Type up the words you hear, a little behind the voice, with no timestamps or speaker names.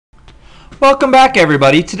Welcome back,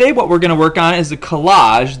 everybody. Today what we're going to work on is a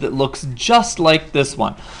collage that looks just like this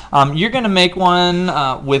one. You're going to make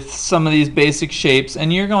one with some of these basic shapes,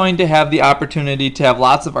 and you're going to have the opportunity to have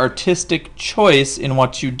lots of artistic choice in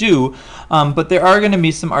what you do, but there are going to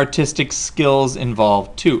be some artistic skills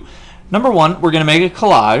involved too. Number one, we're going to make a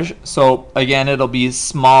collage. So again, it'll be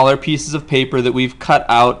smaller pieces of paper that we've cut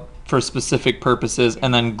out for specific purposes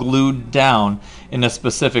and then glued down in a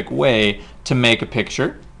specific way to make a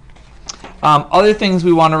picture. Other things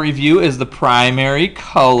we want to review is the primary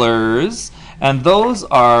colors, and those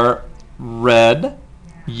are red,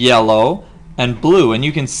 yellow, and blue, and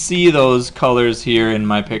you can see those colors here in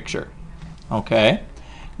my picture. Okay.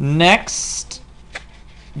 Next,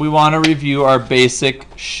 we want to review our basic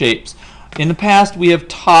shapes. In the past, we have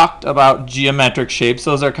talked about geometric shapes.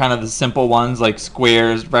 Those are kind of the simple ones like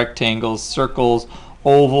squares, rectangles, circles,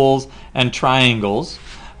 ovals, and triangles.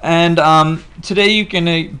 And today you're going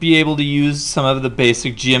to be able to use some of the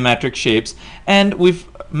basic geometric shapes. And we've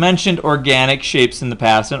mentioned organic shapes in the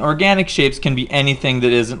past. And organic shapes can be anything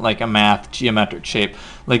that isn't like a math geometric shape,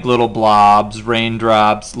 like little blobs,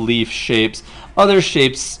 raindrops, leaf shapes, other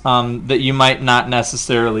shapes that you might not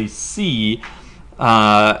necessarily see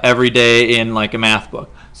every day in like a math book.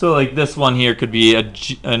 So like this one here could be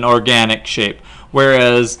an organic shape,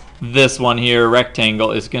 whereas this one here,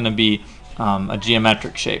 rectangle, is going to be a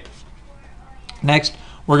geometric shape. Next,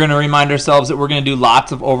 we're going to remind ourselves that we're going to do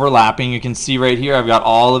lots of overlapping. You can see right here I've got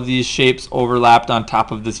all of these shapes overlapped on top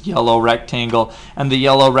of this yellow rectangle, and the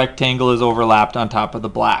yellow rectangle is overlapped on top of the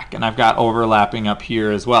black, and I've got overlapping up here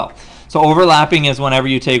as well. So overlapping is whenever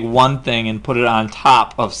you take one thing and put it on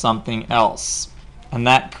top of something else, and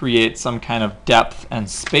that creates some kind of depth and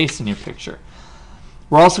space in your picture.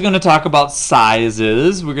 We're also going to talk about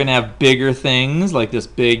sizes. We're going to have bigger things like this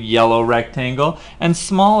big yellow rectangle and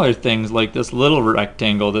smaller things like this little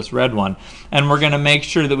rectangle, this red one. And we're going to make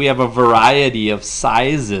sure that we have a variety of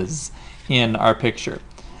sizes in our picture.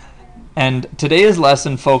 And today's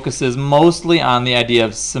lesson focuses mostly on the idea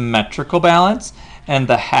of symmetrical balance and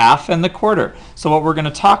the half and the quarter. So what we're going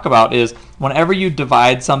to talk about is whenever you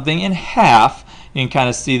divide something in half, you can kind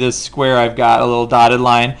of see this square. I've got a little dotted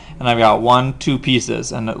line, and I've got two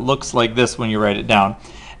pieces, and it looks like this when you write it down.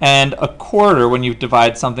 And a quarter when you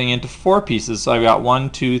divide something into four pieces. So I've got 1,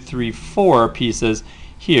 2, 3, 4 pieces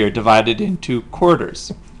here divided into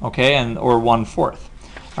quarters, okay, or 1/4.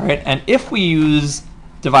 All right, and if we use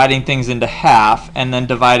dividing things into half and then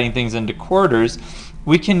dividing things into quarters,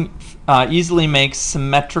 we can easily make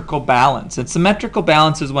symmetrical balance. And symmetrical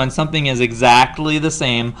balance is when something is exactly the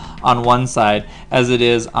same on one side as it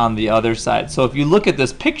is on the other side. So if you look at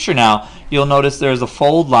this picture now, you'll notice there's a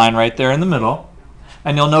fold line right there in the middle,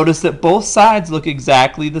 and you'll notice that both sides look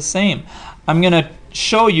exactly the same. I'm going to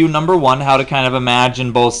show you, number one, how to kind of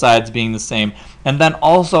imagine both sides being the same, and then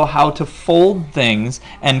also how to fold things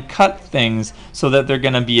and cut things so that they're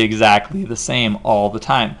going to be exactly the same all the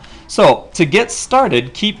time. So to get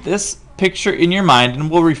started, keep this picture in your mind, and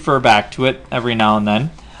we'll refer back to it every now and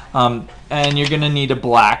then. And you're going to need a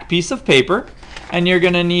black piece of paper, and you're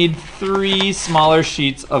going to need 3 smaller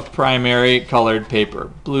sheets of primary colored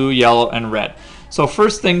paper, blue, yellow, and red. So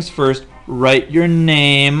first things first, write your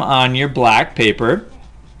name on your black paper.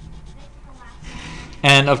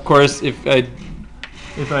 And of course, if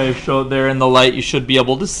I show it there in the light, you should be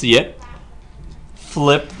able to see it.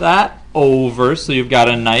 Flip that over so you've got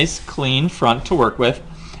a nice clean front to work with.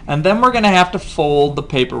 And then we're going to have to fold the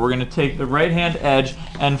paper. We're going to take the right hand edge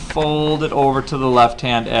and fold it over to the left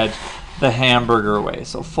hand edge the hamburger way.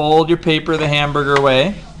 So fold your paper the hamburger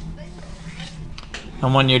way.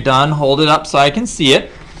 And when you're done, hold it up so I can see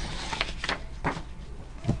it.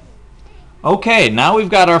 Okay, now we've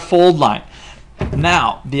got our fold line.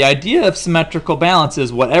 Now, the idea of symmetrical balance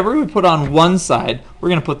is whatever we put on one side, we're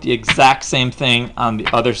going to put the exact same thing on the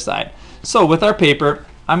other side. So with our paper,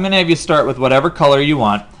 I'm going to have you start with whatever color you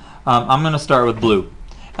want. I'm going to start with blue.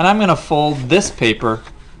 And I'm going to fold this paper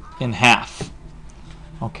in half.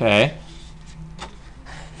 Okay.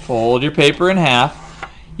 Fold your paper in half.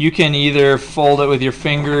 You can either fold it with your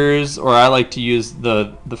fingers, or I like to use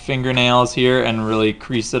the fingernails here and really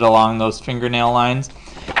crease it along those fingernail lines.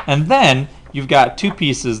 And then you've got 2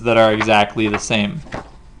 pieces that are exactly the same.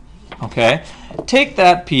 Okay? Take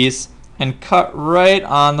that piece and cut right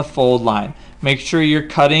on the fold line. Make sure you're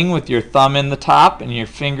cutting with your thumb in the top and your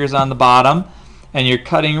fingers on the bottom, and you're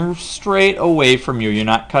cutting straight away from you. You're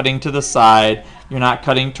not cutting to the side, you're not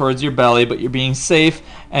cutting towards your belly, but you're being safe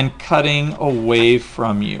and cutting away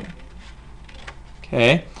from you.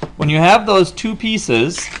 Okay? When you have those 2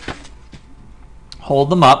 pieces,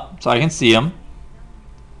 hold them up so I can see them.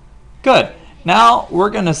 Good. Now we're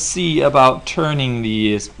going to see about turning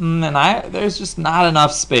these, and there's just not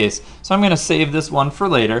enough space. So I'm going to save this one for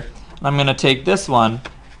later. And I'm going to take this one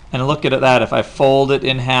and look at that. If I fold it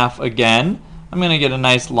in half again, I'm going to get a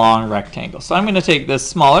nice long rectangle. So I'm going to take this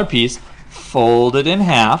smaller piece, fold it in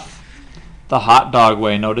half, the hot dog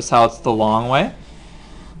way. Notice how it's the long way.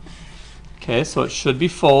 Okay, so it should be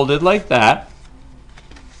folded like that.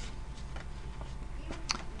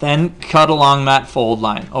 Then cut along that fold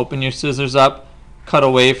line. Open your scissors up, cut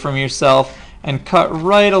away from yourself, and cut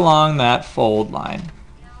right along that fold line.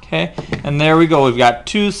 Okay, and there we go. We've got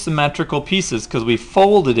two symmetrical pieces because we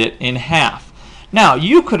folded it in half. Now,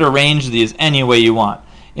 you could arrange these any way you want.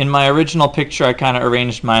 In my original picture, I kind of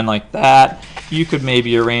arranged mine like that. You could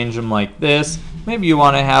maybe arrange them like this. Maybe you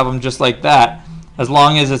want to have them just like that, as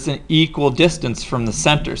long as it's an equal distance from the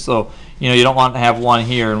center. So, you don't want to have one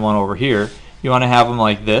here and one over here. You want to have them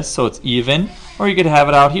like this so it's even, or you could have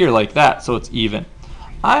it out here like that so it's even.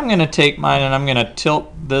 I'm going to take mine and I'm going to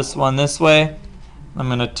tilt this one this way. I'm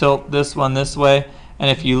going to tilt this one this way.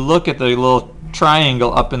 And if you look at the little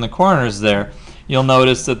triangle up in the corners there, you'll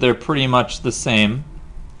notice that they're pretty much the same.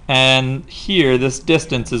 And here, this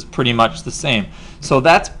distance is pretty much the same. So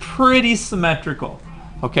that's pretty symmetrical.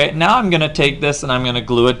 Okay, now I'm going to take this and I'm going to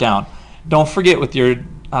glue it down. Don't forget, with your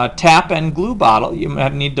tap and glue bottle, you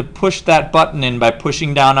need to push that button in by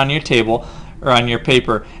pushing down on your table or on your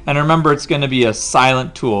paper. And remember, it's going to be a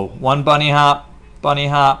silent tool. One bunny hop, bunny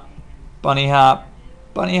hop, bunny hop,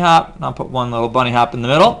 bunny hop. And I'll put one little bunny hop in the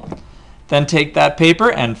middle. Then take that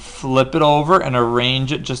paper and flip it over and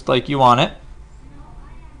arrange it just like you want it.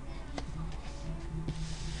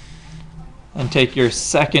 And take your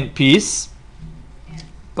second piece,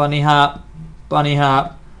 bunny hop, bunny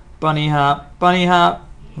hop, bunny hop, bunny hop,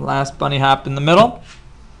 last bunny hop in the middle.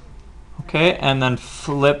 Okay, and then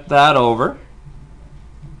flip that over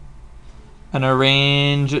and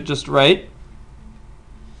arrange it just right.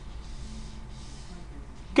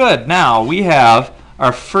 Good. Now we have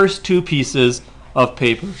our first two pieces of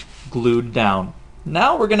paper glued down.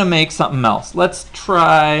 Now we're going to make something else. Let's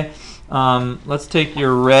try, let's take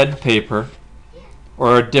your red paper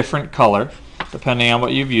or a different color, depending on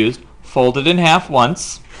what you've used. Fold it in half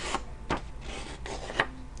once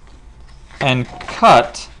and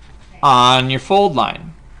cut on your fold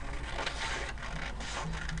line.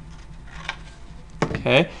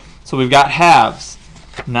 Okay, so we've got halves.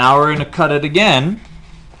 Now we're going to cut it again,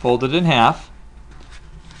 fold it in half.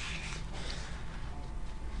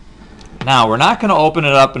 Now we're not going to open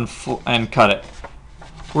it up and cut it.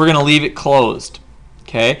 We're going to leave it closed.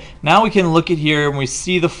 Okay, now we can look at here and we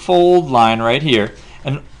see the fold line right here.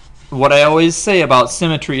 And what I always say about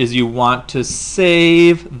symmetry is you want to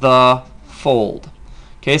save the fold.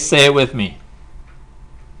 Okay, say it with me.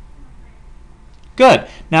 Good.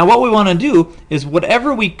 Now what we want to do is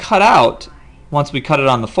whatever we cut out, once we cut it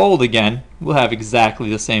on the fold again, we'll have exactly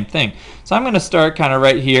the same thing. So I'm going to start kind of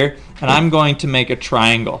right here, and I'm going to make a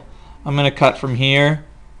triangle. I'm going to cut from here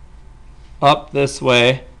up this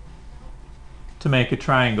way to make a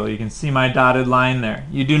triangle. You can see my dotted line there.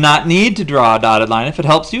 You do not need to draw a dotted line. If it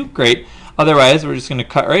helps you, great. Otherwise, we're just going to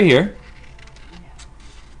cut right here.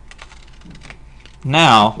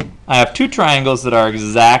 Now, I have two triangles that are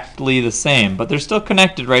exactly the same, but they're still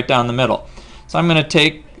connected right down the middle. So I'm going to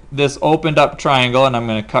take this opened up triangle and I'm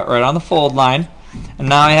going to cut right on the fold line. And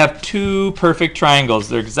now I have two perfect triangles.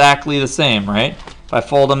 They're exactly the same, right? If I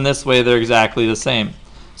fold them this way, they're exactly the same.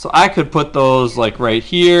 So I could put those like right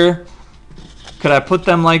here. Could I put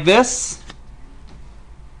them like this?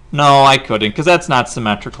 No, I couldn't, because that's not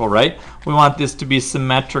symmetrical, right? We want this to be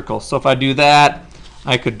symmetrical. So if I do that,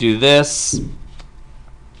 I could do this.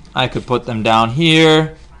 I could put them down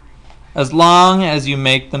here, as long as you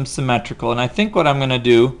make them symmetrical. And I think what I'm going to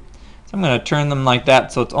do is I'm going to turn them like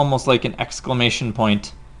that so it's almost like an exclamation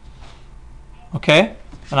point. Okay?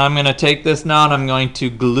 And I'm going to take this now and I'm going to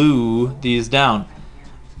glue these down.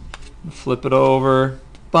 Flip it over,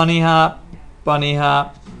 bunny hop, bunny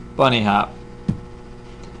hop, bunny hop.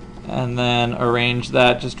 And then arrange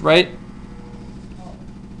that just right.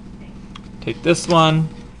 Take this one,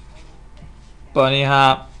 bunny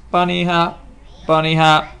hop, bunny hop, bunny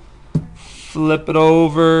hop, flip it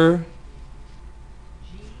over,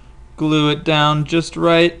 glue it down just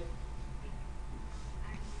right.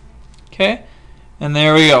 Okay, and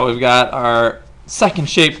there we go. We've got our second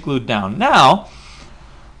shape glued down. Now,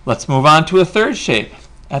 let's move on to a third shape.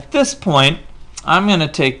 At this point, I'm going to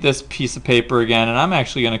take this piece of paper again, and I'm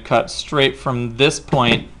actually going to cut straight from this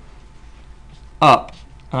point up.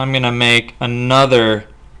 And I'm going to make another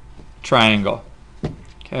triangle.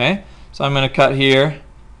 Okay, so I'm going to cut here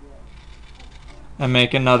and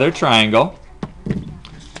make another triangle.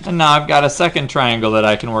 And now I've got a second triangle that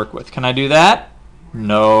I can work with. Can I do that?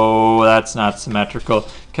 No, that's not symmetrical.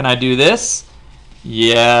 Can I do this?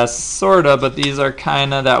 Yes, sorta, but these are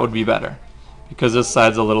kinda, that would be better because this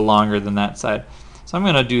side's a little longer than that side. So I'm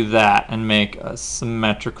gonna do that and make a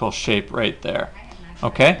symmetrical shape right there.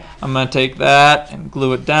 Okay, I'm gonna take that and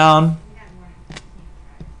glue it down.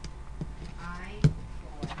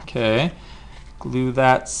 Okay, glue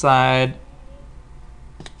that side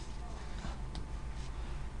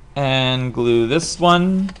and glue this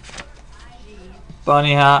one.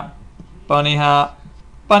 Bunny hop, bunny hop,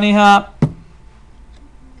 bunny hop.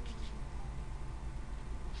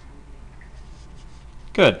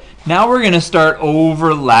 Good. Now we're going to start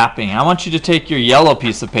overlapping. I want you to take your yellow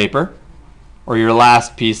piece of paper, or your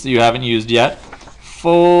last piece that you haven't used yet,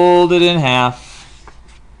 fold it in half,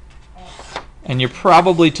 and you're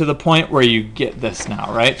probably to the point where you get this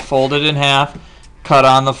now, right? Fold it in half, cut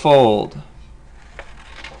on the fold.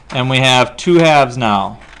 And we have two halves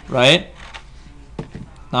now, right?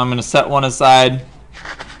 Now I'm going to set one aside.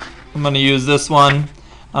 I'm going to use this one.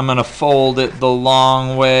 I'm going to fold it the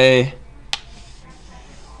long way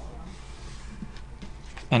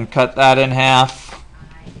and cut that in half.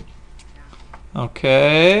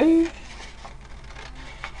 Okay.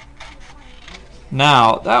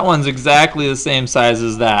 Now, that one's exactly the same size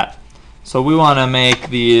as that. So we want to make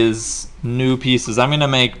these new pieces. I'm going to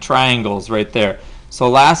make triangles right there. So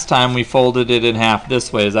last time we folded it in half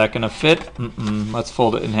this way. Is that going to fit? Let's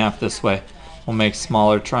fold it in half this way. We'll make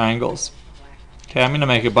smaller triangles. Okay, I'm going to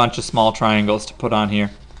make a bunch of small triangles to put on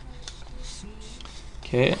here.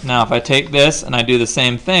 Okay, now if I take this and I do the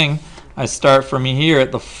same thing, I start from here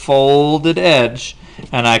at the folded edge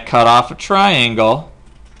and I cut off a triangle,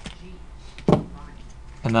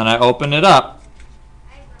 and then I open it up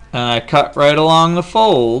and I cut right along the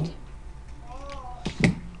fold.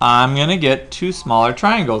 I'm going to get two smaller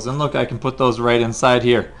triangles, and look, I can put those right inside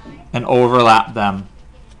here and overlap them.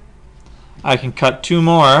 I can cut two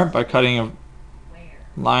more by cutting a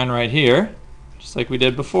line right here, just like we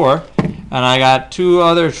did before, and I got two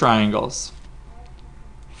other triangles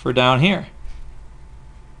for down here.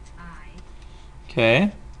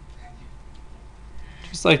 Okay,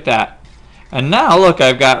 just like that. And now look,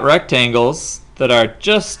 I've got rectangles that are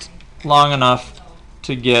just long enough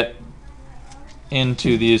to get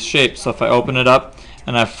into these shapes. So if I open it up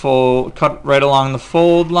and I cut right along the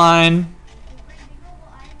fold line,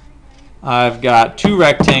 I've got two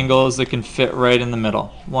rectangles that can fit right in the middle.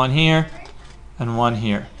 One here and one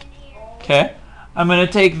here. Okay, I'm going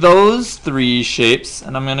to take those three shapes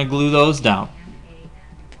and I'm going to glue those down.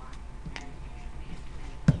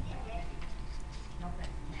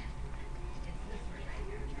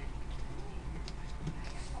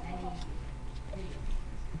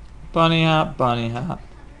 Bunny hop, bunny hop,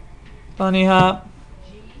 bunny hop.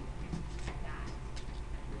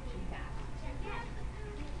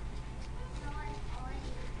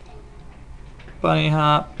 Bunny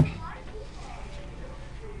hop.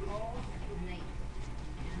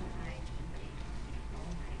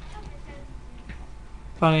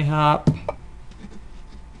 Bunny hop.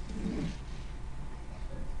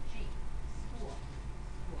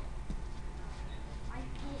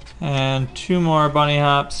 And two more bunny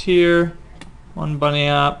hops here. One bunny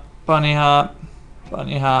hop, bunny hop,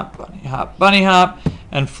 bunny hop, bunny hop, bunny hop,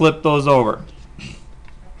 and flip those over.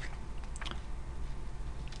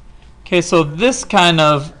 Okay, so this kind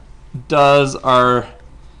of does our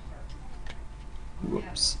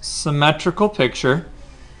symmetrical picture.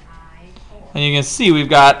 And you can see we've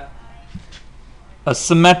got a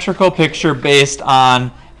symmetrical picture based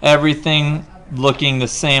on everything looking the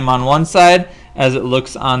same on one side as it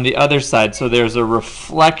looks on the other side. So there's a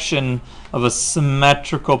reflection of a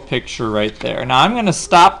symmetrical picture right there. Now I'm going to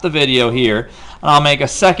stop the video here, and I'll make a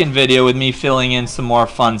second video with me filling in some more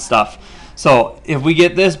fun stuff. So if we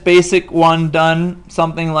get this basic one done,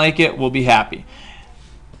 something like it, we'll be happy.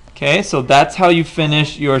 Okay, so that's how you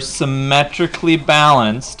finish your symmetrically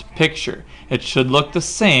balanced picture. It should look the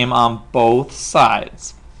same on both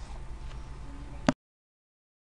sides.